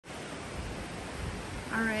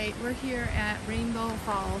All right, we're here at Rainbow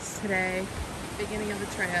Falls today, beginning of the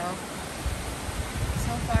trail.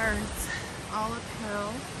 So far it's all uphill.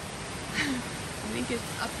 I think it's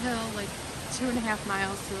uphill like 2.5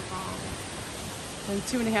 miles to the falls and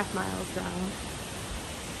 2.5 miles down.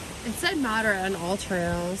 It said moderate on all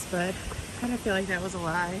trails, but I kind of feel like that was a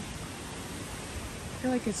lie. I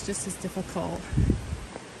feel like it's just as difficult,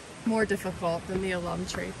 more difficult than the Alum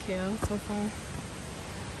Trail so far.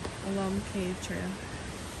 Alum Cave Trail.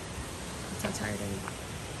 I'm so tired of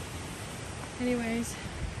it. Anyways,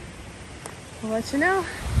 I'll let you know.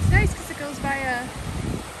 It's nice because it goes by a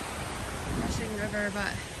rushing river,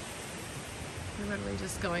 but we're literally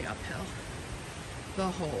just going uphill the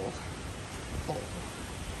whole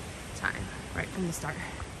time, right from the start.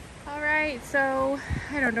 All right, so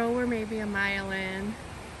I don't know, we're maybe a mile in.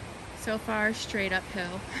 So far, straight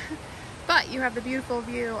uphill. But you have the beautiful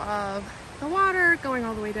view of the water going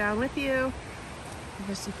all the way down with you.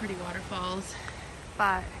 There's some pretty waterfalls,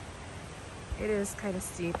 but it is kind of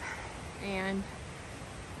steep. And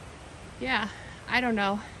yeah, I don't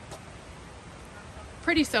know.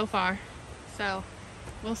 Pretty so far. So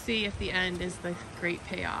we'll see if the end is the great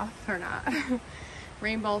payoff or not.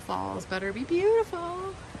 Rainbow Falls better be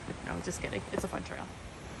beautiful. No, just kidding. It's a fun trail.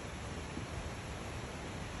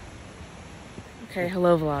 Okay,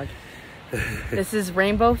 hello vlog. This is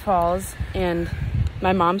Rainbow Falls, and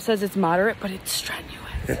my mom says it's moderate, but it's strenuous.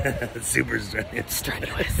 It's super strenuous. It's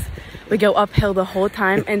strenuous. We go uphill the whole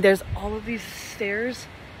time, and there's all of these stairs.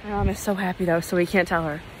 My mom is so happy though, so we can't tell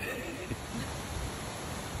her.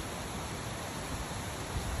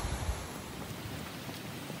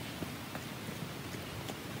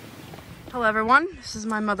 Hello everyone, this is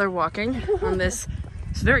my mother walking on this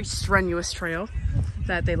very strenuous trail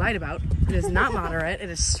that they lied about. It is not moderate, it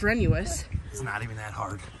is strenuous. It's not even that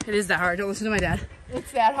hard. It is that hard, don't listen to my dad.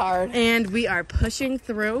 It's that hard. And we are pushing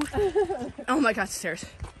through. Oh my god, stairs.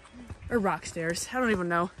 Or rock stairs, I don't even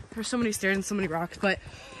know. There's so many stairs and so many rocks, but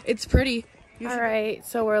it's pretty. All right,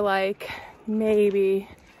 so we're like maybe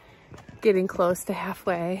getting close to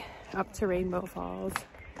halfway up to Rainbow Falls.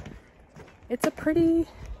 It's a pretty,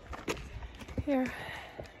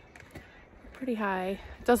 pretty high.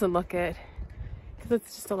 It doesn't look it because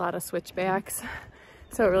it's just a lot of switchbacks,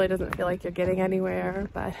 so it really doesn't feel like you're getting anywhere.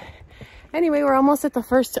 But anyway, we're almost at the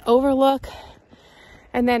first overlook,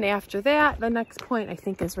 and then after that, the next point I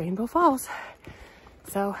think is Rainbow Falls.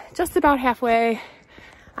 So just about halfway.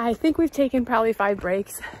 I think we've taken probably 5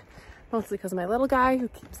 breaks, mostly because of my little guy who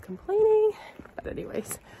keeps complaining. But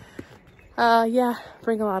anyways, yeah,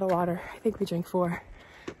 bring a lot of water. I think we drink 4.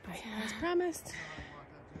 As promised,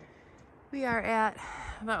 we are at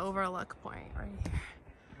the overlook point right here.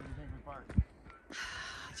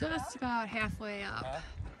 Just about halfway up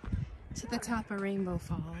to the top of Rainbow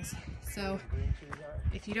Falls. So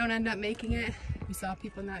if you don't end up making it, we saw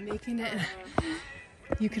people not making it,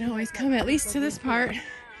 you can always come at least to this part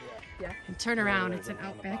and turn around. It's an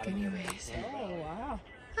outback anyways. Oh, wow.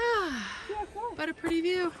 But a pretty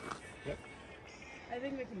view. I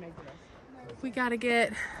think we can make this. We gotta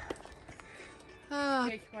get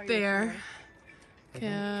there,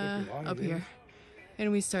 up here,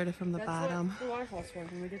 and we started from the bottom. The waterfall's for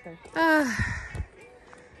when we get there.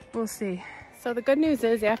 We'll see. So the good news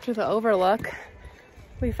is, after the overlook,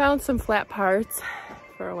 we found some flat parts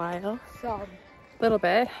for a while, a little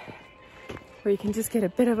bit, where you can just get a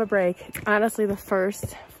bit of a break. It's honestly the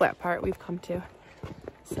first flat part we've come to.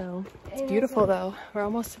 So it's beautiful though. We're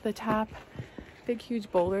almost to the top. Big,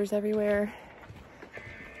 huge boulders everywhere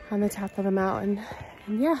on the top of the mountain.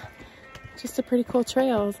 And yeah, just a pretty cool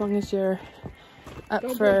trail as long as you're up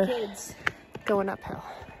for going uphill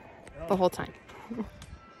the whole time.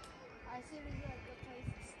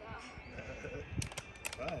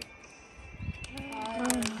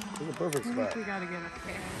 It's a perfect spot. We gotta get up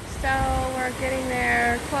there. So we're getting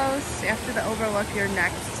there close. After the overlook, your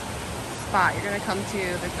next spot you're gonna come to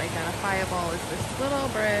that's identifiable is this little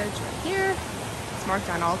bridge right here. It's marked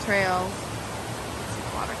on all trails. See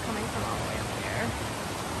the water coming from all the way up there,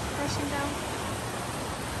 rushing down.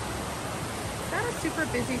 It's not a super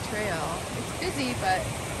busy trail. It's busy, but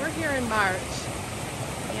we're here in March,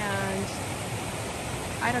 and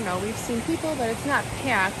I don't know, we've seen people, but it's not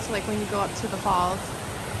packed like when you go up to the falls,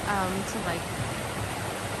 to like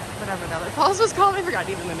whatever the other falls was called. I forgot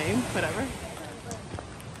even the name, whatever.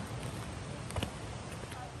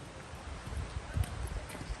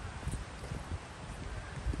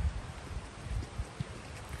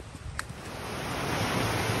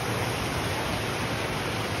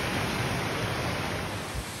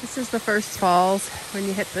 This is the first falls when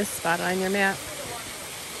you hit this spot on your map.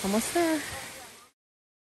 Almost there.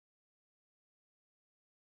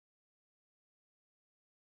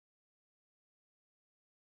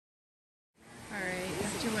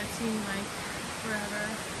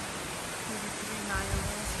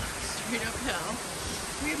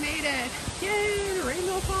 it. Yay, the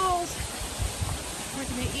Rainbow Falls. We're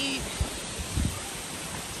gonna eat,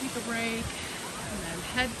 take a break, and then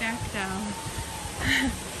head back down.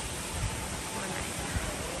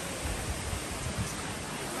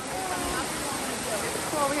 It's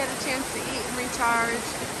cool, we had a chance to eat and recharge.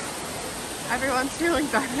 Everyone's feeling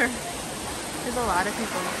better. There's a lot of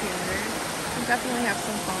people here. We'll definitely have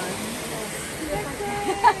some fun.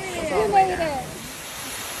 You made it.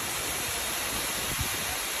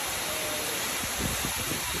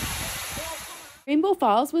 Rainbow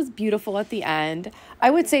Falls was beautiful at the end. I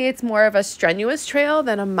would say it's more of a strenuous trail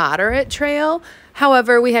than a moderate trail.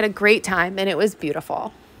 However, we had a great time and it was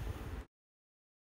beautiful.